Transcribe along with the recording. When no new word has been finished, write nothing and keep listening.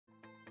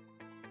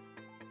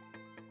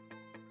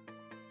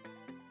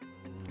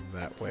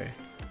that way.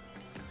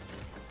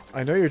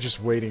 I know you're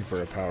just waiting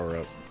for a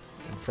power-up,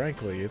 and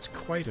frankly, it's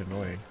quite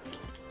annoying.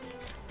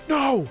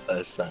 No!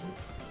 Son.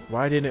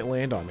 Why didn't it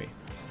land on me?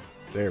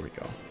 There we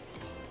go.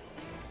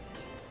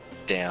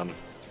 Damn.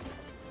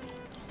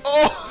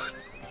 Oh!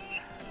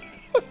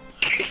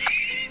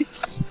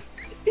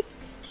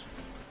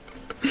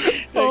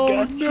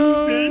 Oh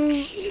no!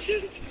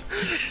 Bitch.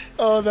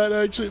 Oh, that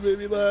actually made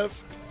me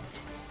laugh.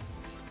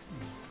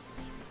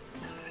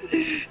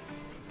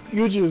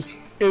 You just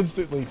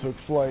instantly took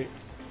flight.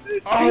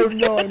 Oh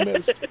no, I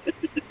missed.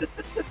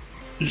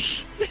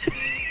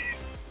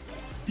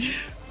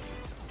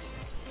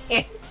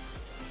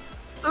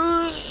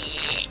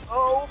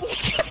 Oh.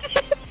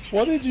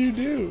 What did you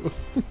do?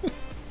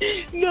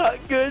 Not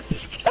good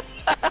stuff.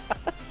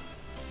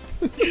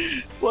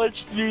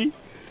 Watch me.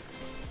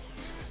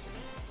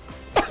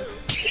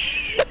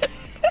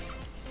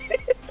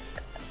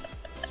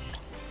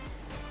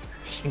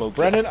 Smoke.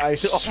 Brennan, I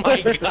swear.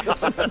 Oh my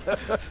god.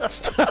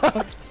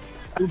 Stop.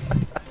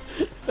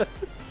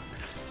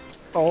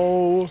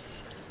 Oh.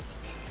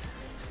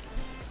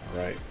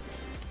 Alright.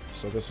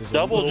 So this is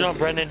Double jump,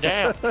 Brennan,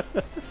 down.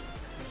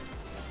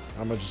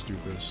 I'm gonna just do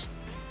this.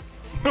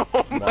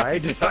 Why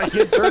did I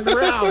get turned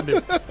around?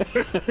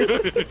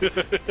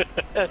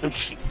 I'm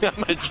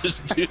gonna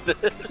just do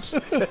this.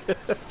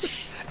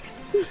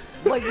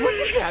 Like,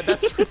 look at that.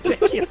 That's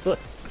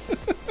ridiculous.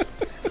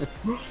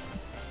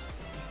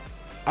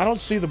 I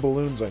don't see the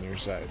balloons on your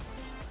side.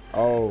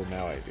 Oh,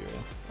 now I do.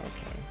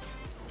 Okay.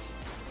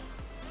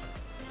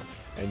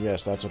 And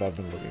yes, that's what I've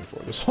been looking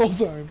for this whole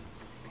time.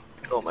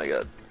 Oh my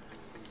god.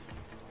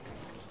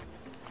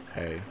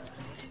 Hey.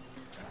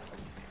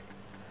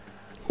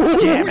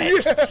 Damn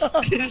it!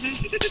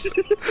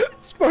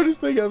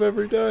 Smartest thing I've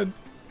ever done.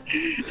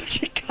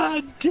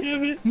 God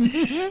damn it!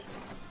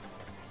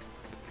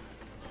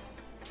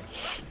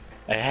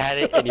 I had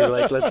it, and you're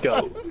like, let's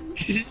go.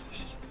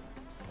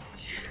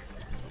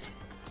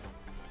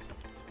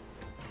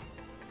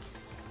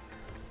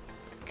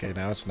 Okay,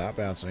 now it's not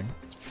bouncing.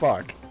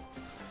 Fuck.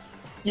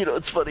 You know,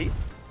 it's funny.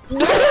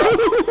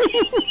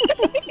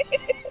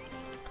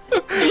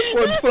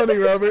 What's funny,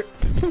 Robert?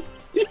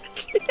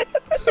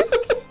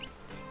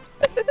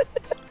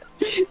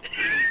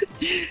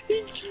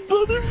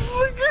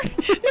 Motherfucker!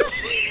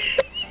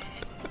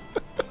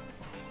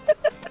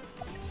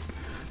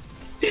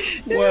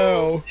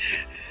 Wow.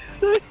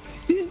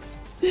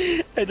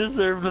 I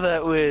deserved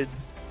that win.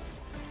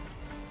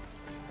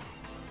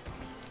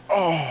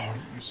 Oh,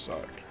 you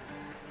suck.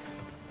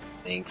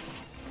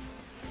 Thanks.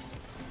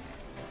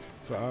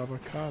 It's an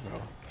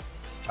avocado.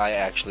 I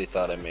actually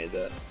thought I made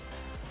that.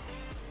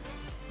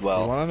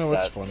 Well, You wanna know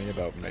what's that's funny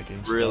about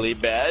making really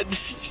stuff? bad?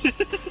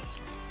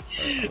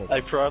 Hold I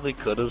on. probably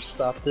could have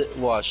stopped it.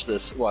 Watch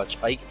this. Watch.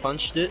 Ike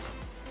punched it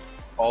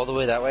all the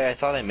way that way. I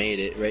thought I made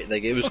it, right?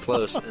 Like, it was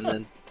close,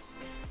 and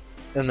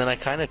then I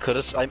kind of could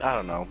have. I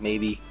don't know.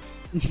 Maybe.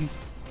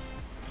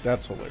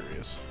 That's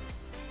hilarious.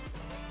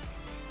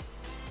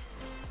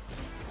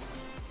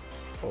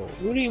 Oh.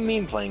 What do you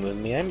mean playing with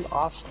me? I'm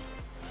awesome.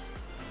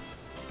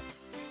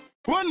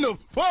 What the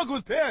fuck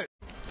was that?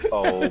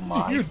 Oh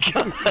my You-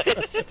 god.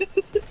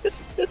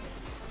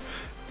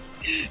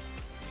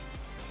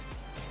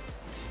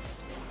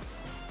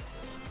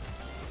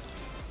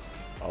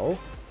 Oh?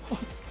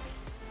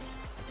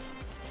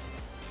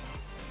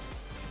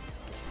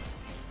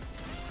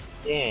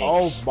 Dang.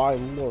 Oh my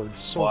lord,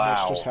 so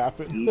Wow. much just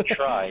happened. You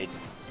tried.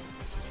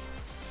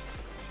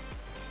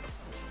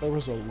 There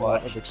was a lot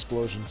What? of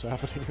explosions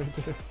happening right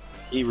there.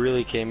 He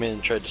really came in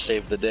and tried to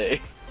save the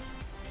day.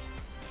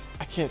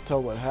 I can't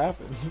tell what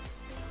happened.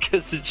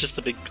 Because it's just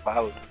a big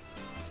cloud.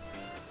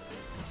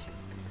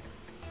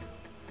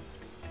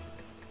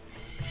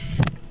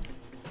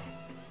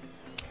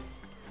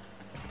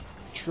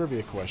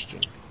 Trivia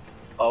question.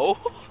 Oh?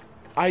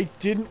 I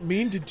didn't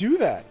mean to do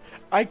that.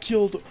 I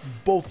killed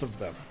both of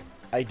them.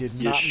 I did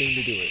not mean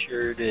to do it.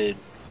 Sure did.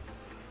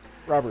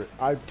 Robert,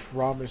 I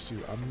promise you,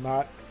 I'm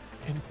not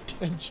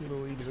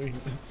intentionally doing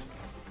this.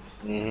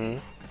 Mm-hmm.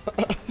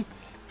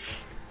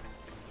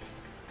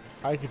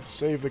 I could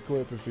save the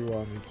clip if you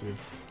want me to.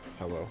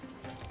 Hello.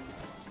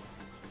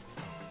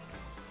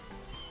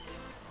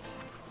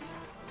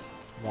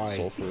 Why?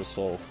 Soul for a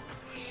soul.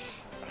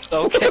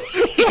 Okay.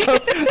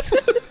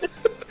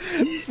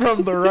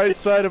 From the right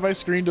side of my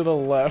screen to the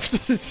left.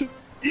 Thank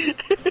you.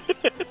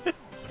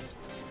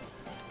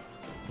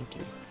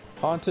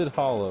 Haunted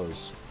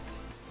Hollows.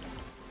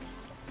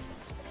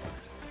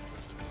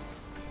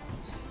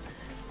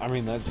 I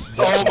mean, that's.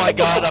 Oh my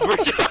god, I'm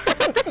retarded.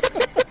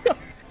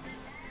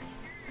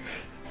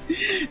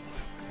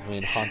 I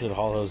mean, Haunted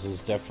Hollows is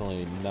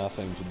definitely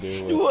nothing to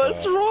do with.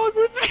 What's wrong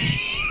with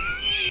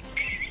me?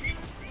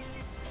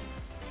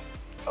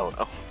 Oh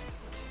no.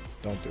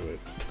 Don't do it.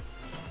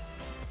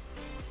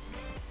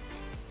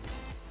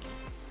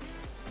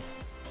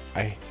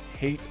 I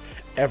hate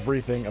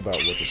everything about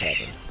what just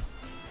happened.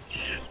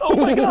 Oh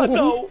my god,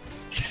 no.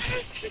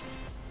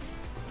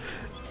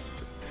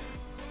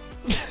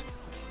 That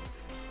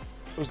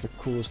was the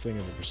coolest thing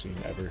I've ever seen,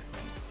 ever.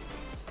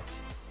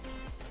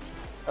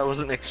 I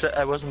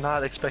was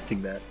not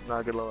expecting that.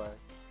 Not gonna lie.